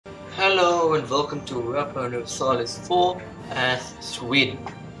Hello and welcome to Europa Universalis IV as Sweden.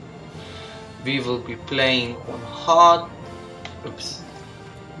 We will be playing on hard.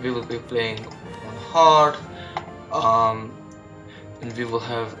 We will be playing on hard. And we will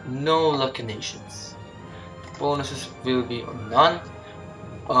have no lucky nations. Bonuses will be on none.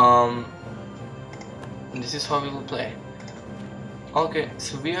 And this is how we will play. Okay,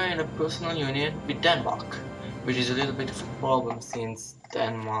 so we are in a personal union with Denmark, which is a little bit of a problem since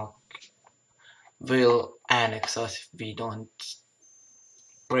Denmark will annex us if we don't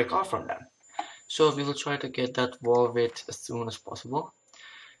break off from them. So we will try to get that war with as soon as possible.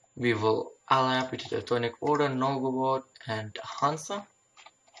 We will ally up with the Teutonic Order, Novgorod and Hansa,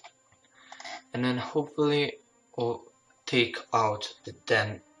 and then hopefully we'll take out the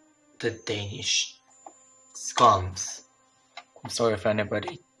Danish scums. I'm sorry if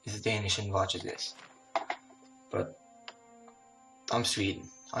anybody is Danish and watches this, but I'm Sweden.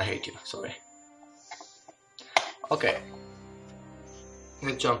 I hate you, sorry. Okay,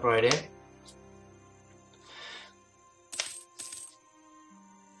 let's jump right in.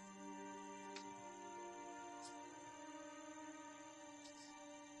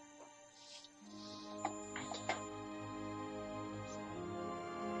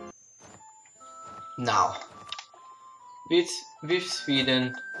 Now, with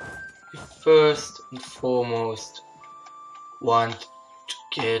Sweden, we first and foremost want to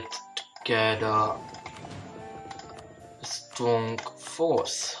get together a strong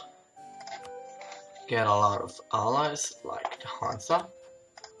force. Get a lot of allies like the Hansa,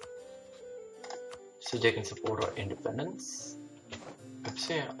 so they can support our independence.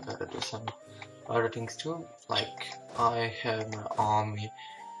 Oopsie, I gotta do some other things too, like I have my army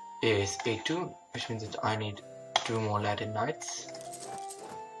is A2, which means that I need 2 more Latin Knights.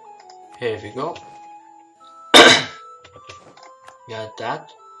 Here we go. Got that.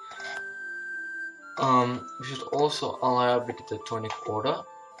 We should also ally up with the Teutonic Order.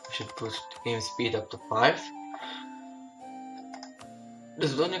 We should push the game speed up to 5. The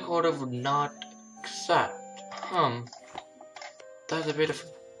Teutonic Order would not accept. That's a bit of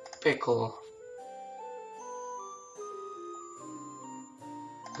a pickle.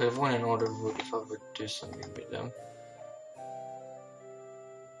 I have one in order would if I would do something with them.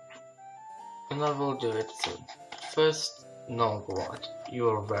 And I will do it soon. First, Novgorod. You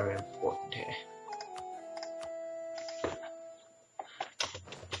are very important here.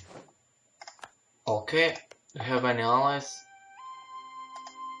 Okay, do you have any allies?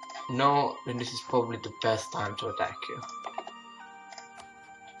 No, then this is probably the best time to attack you.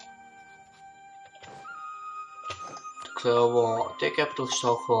 Declare war, take capital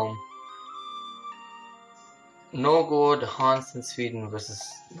Stockholm. Novgorod, Hans and Sweden versus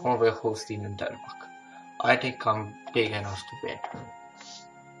Norway, Holstein and Denmark. I think I'm big enough to win.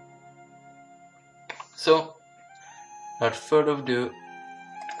 So, without further ado,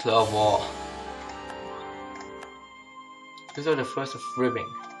 declare war. These are the first of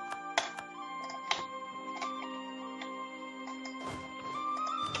ribbing.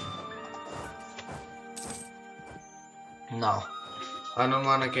 Now, I don't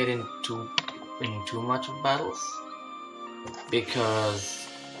want to get into too much of battles because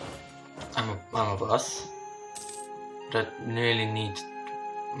I'm a boss that really needs,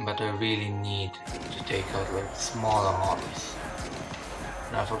 but I really need to take out like smaller armies.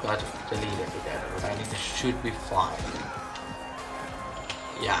 And I forgot to put the leader together, but I think it should be fine.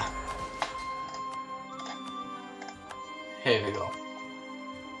 Yeah. Here we go.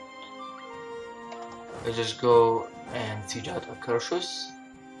 Let's just go and siege out Akershus.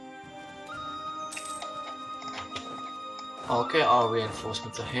 Okay, our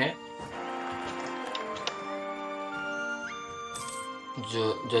reinforcements are here.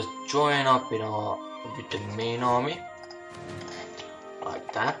 Just join up with the main army.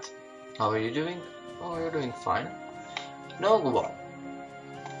 Like that. How are you doing? Oh, you're doing fine. Novgorod.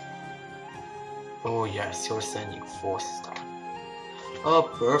 Oh yes, you're sending forces down. Oh,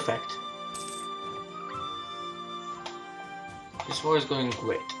 perfect. This war is going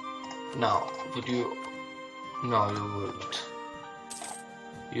great. Now, would you... No, you wouldn't.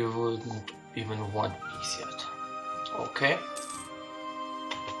 You wouldn't even want peace yet. Okay.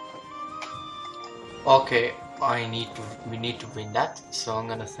 Okay, we need to win that, so I'm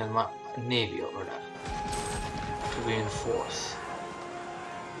gonna send my navy over there to reinforce.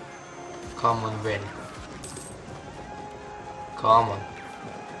 Come on, win. Come on.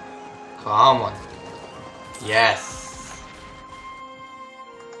 Come on. Yes.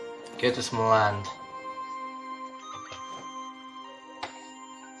 Get to Smoland.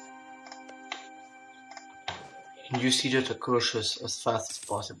 And you see that Akershus as fast as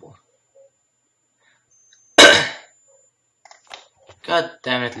possible. God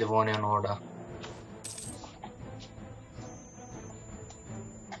damn it, Livonian Order.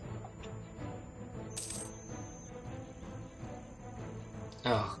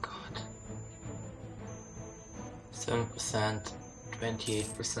 Oh god. 7%,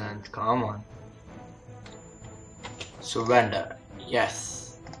 28%, come on. Surrender,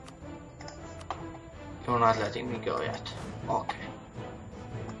 yes. You're not letting me go yet. Okay.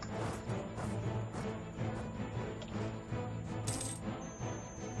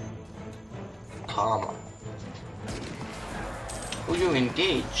 Come on. Who you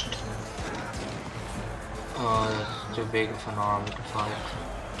engaged? Oh, that's too big of an army to fight.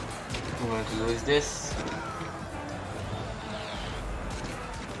 I'm going to lose this.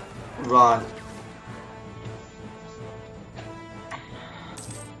 Run.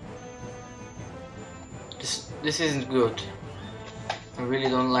 This isn't good. I really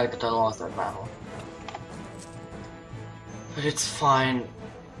don't like that I lost that battle. But it's fine.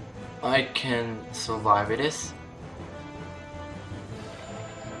 I can survive with this.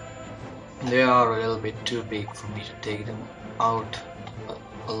 They are a little bit too big for me to take them out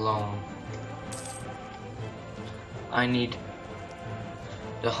alone. I need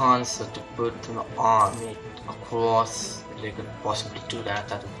the Hansa to put an army across. If they could possibly do that,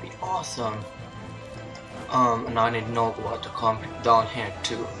 that would be awesome. And I need Nogwa to come down here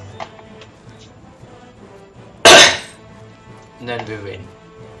too. And then we win.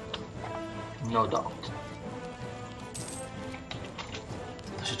 No doubt.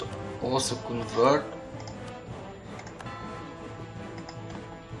 I should also convert.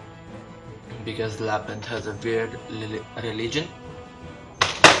 Because Lapland has a weird religion.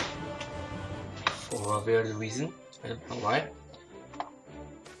 For a weird reason. I don't know why.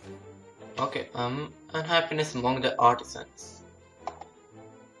 Okay, unhappiness among the artisans.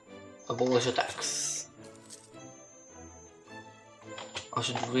 Abolish attacks. I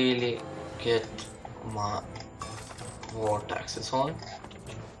should really get my war taxes on.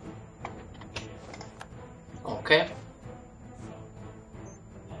 Okay.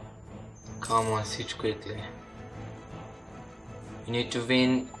 Come on, siege quickly. You need to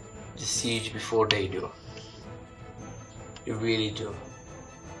win the siege before they do. You really do.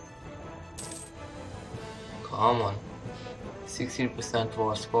 Come on. 16%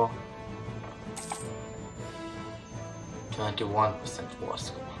 war score. 21% war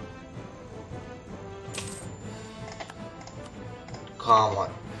score. Come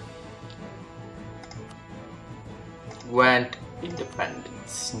on. Grant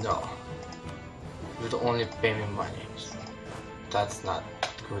independence. No. You would only pay me money. That's not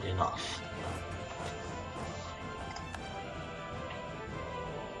good enough.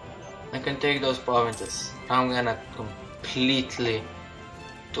 I can take those provinces. I'm gonna completely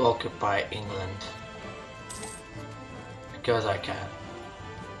occupy England. Because I can.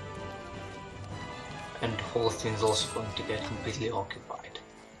 And Holstein's also going to get completely occupied.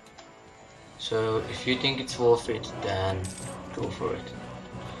 So if you think it's worth it, then go for it.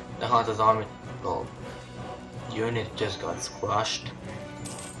 The Hunter's army, well, unit just got squashed.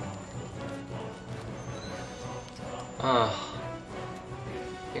 I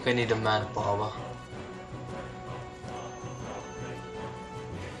think I need a manpower.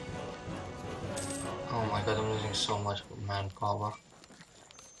 Oh my god, I'm losing so much manpower.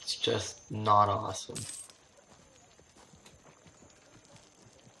 It's just not awesome.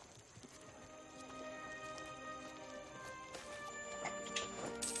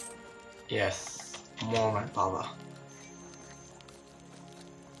 Yes, more manpower.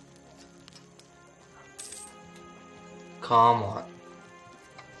 Come on.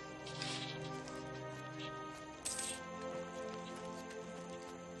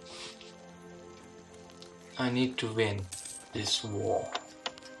 I need to win this war.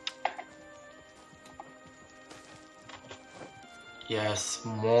 Yes,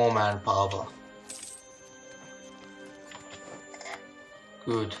 more manpower.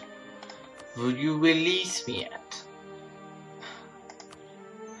 Good. Would you release me yet?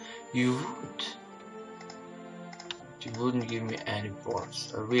 You would. You wouldn't give me any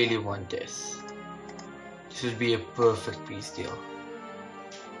ports. I really want this. This would be a perfect peace deal.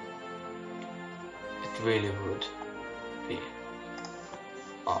 It really would be.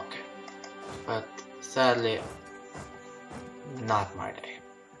 Okay. But sadly, not my day.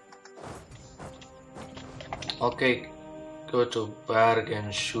 Okay, go to Bergen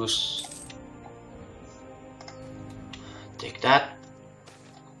Schuss. Take that.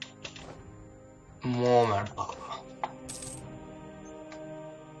 More manpower.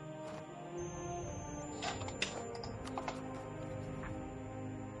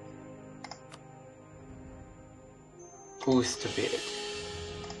 Boost ability.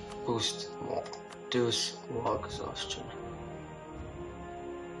 Boost more. Reduce war exhaustion.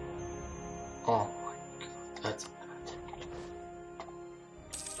 Oh my god, that's bad.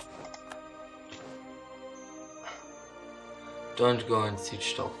 Don't go and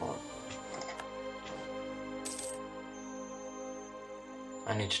siege Stockholm.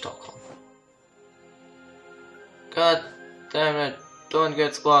 I need Stockholm. God damn it, don't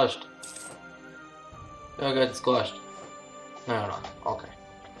get squashed. Don't get squashed. No, you're not. Okay.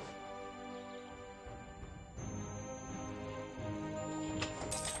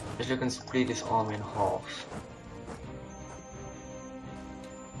 If you can split this army in half.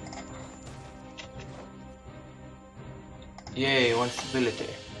 Yay, one stability.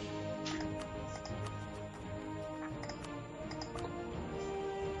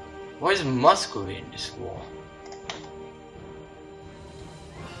 Why is Moscow in this war?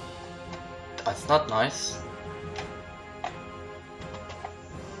 That's not nice.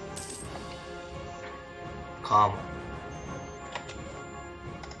 Come.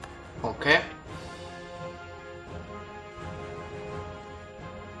 Okay.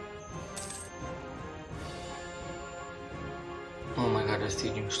 Oh my god, they're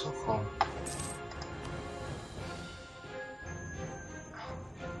sieging Stockholm.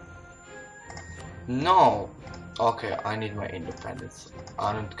 No! Okay, I need my independence.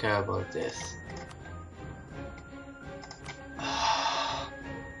 I don't care about this.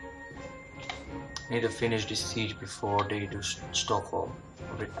 Need to finish this siege before they do Stockholm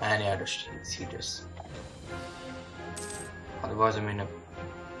or with any other sieges. Otherwise I'm in a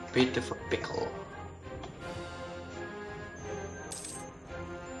bit of a pickle.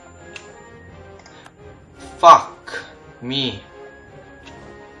 Fuck me.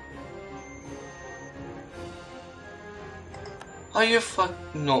 Are you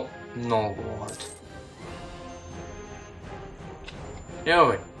no god.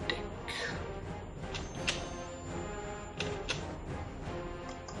 You're a dick.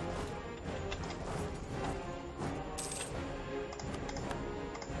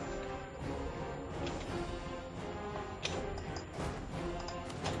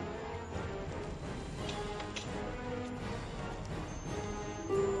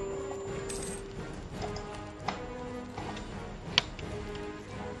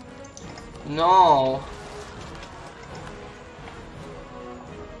 No.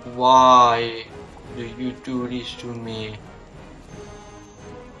 Why do you do this to me?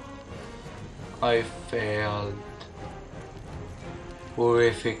 I failed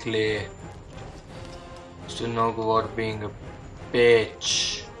horrifically. Still not about being a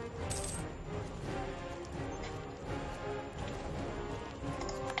bitch.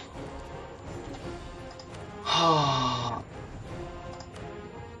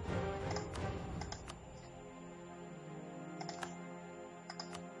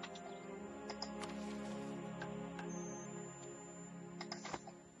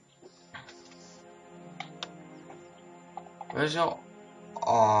 Where's your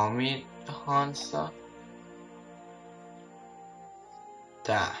army, Hansa?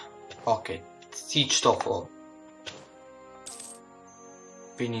 There. Okay. Siege Stockholm.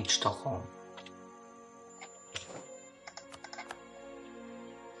 We need Stockholm.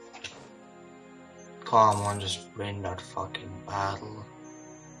 Come on, just win that fucking battle.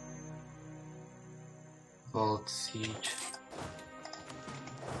 World siege.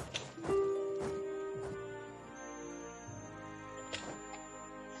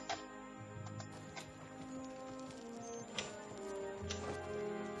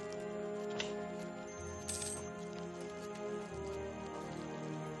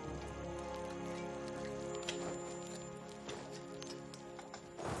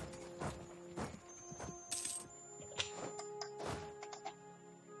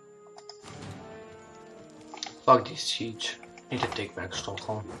 Fuck this siege. Need to take back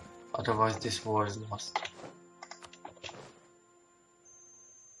Stockholm. Otherwise this war is lost.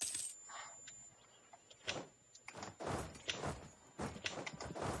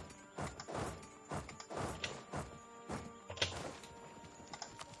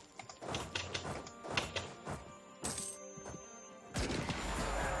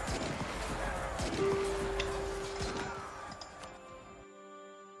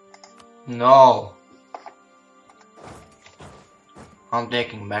 No. I'm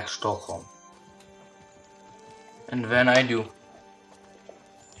taking back Stockholm. And when I do,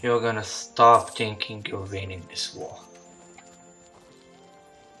 you're gonna stop thinking you're winning this war.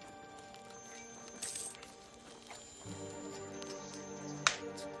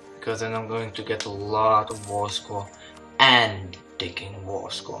 Because then I'm going to get a lot of war score and taking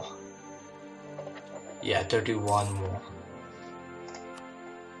war score. Yeah, 31 more.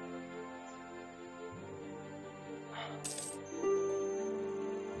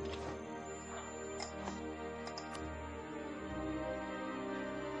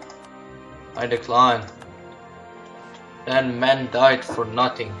 I decline. Then men died for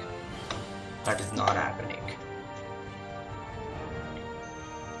nothing. That is not happening.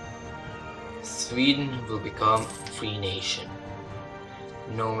 Sweden will become a free nation,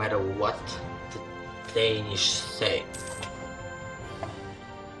 no matter what the Danish say.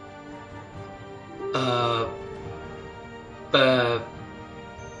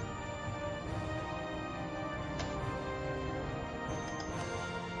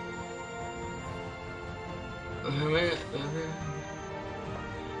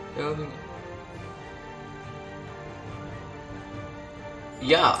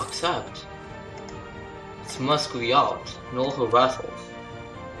 Yeah, accept. It's Muscovy out, and all her vassals.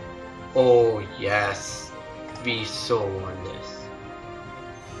 Oh yes, we so want this.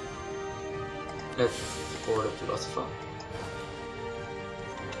 Let's for the philosopher.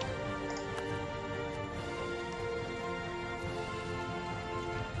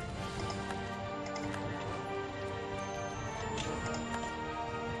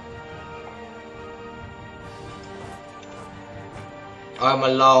 I'm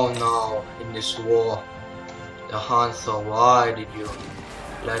alone now in this war. The Hansa, why did you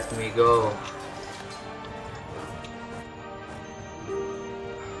let me go?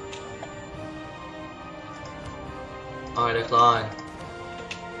 I decline.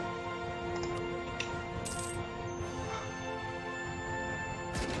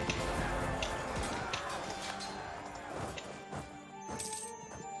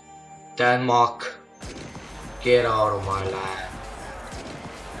 Denmark, get out of my land.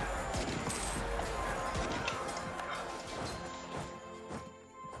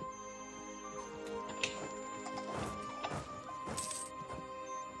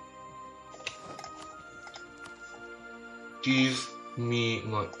 Give me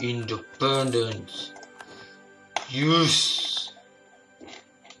my independence. Yes,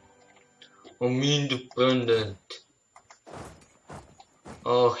 I'm independent.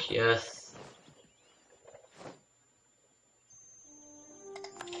 Oh yes.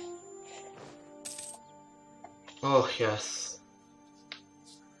 Oh yes.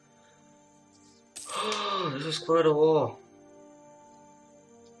 This is quite a war.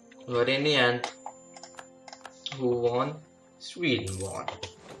 But in the end, who won? Sweden won.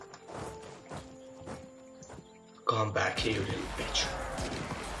 Come back here, you little bitch.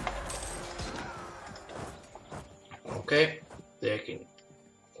 Okay, taking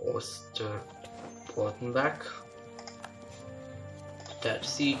Osterporten back. That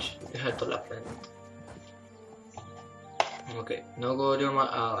siege, we had to Lapland. Okay, now go, you're my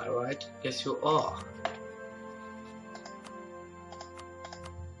ally, right? Yes, you are.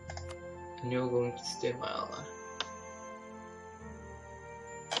 And you're going to stay my ally.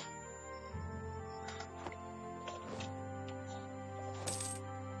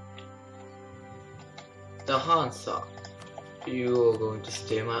 The Hansa, you're going to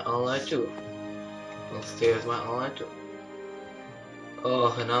stay my ally too. I'll stay as my ally too.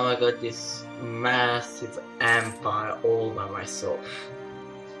 Oh, and now I got this massive empire all by myself.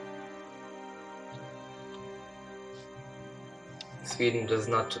 Sweden does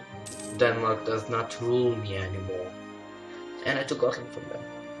not, Denmark does not rule me anymore. And I took Gotland from them.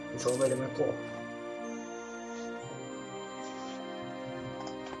 It's already my core.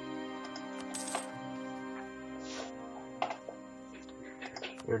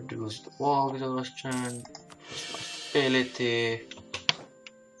 Reduce the war exhaustion, stability.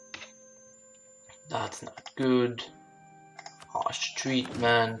 That's not good. Harsh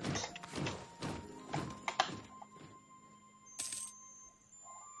treatment.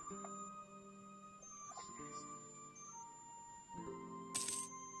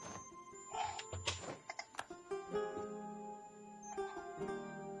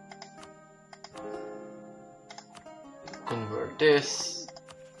 Convert this.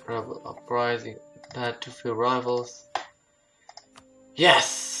 Rebel uprising, that to few rivals.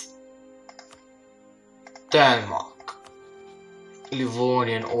 Yes! Denmark,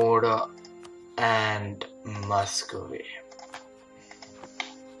 Livonian Order, and Muscovy.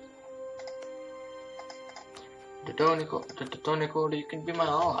 The Teutonic Order, you can be my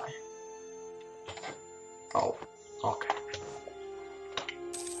ally. Oh, okay.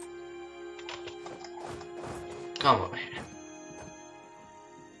 Come over here.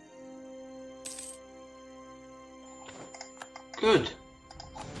 Good.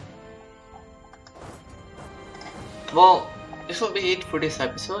 Well, this will be it for this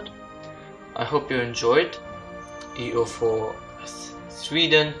episode. I hope you enjoyed EU for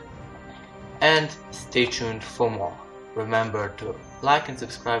Sweden, and stay tuned for more. Remember to like and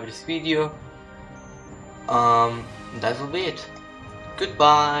subscribe to this video. That will be it.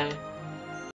 Goodbye.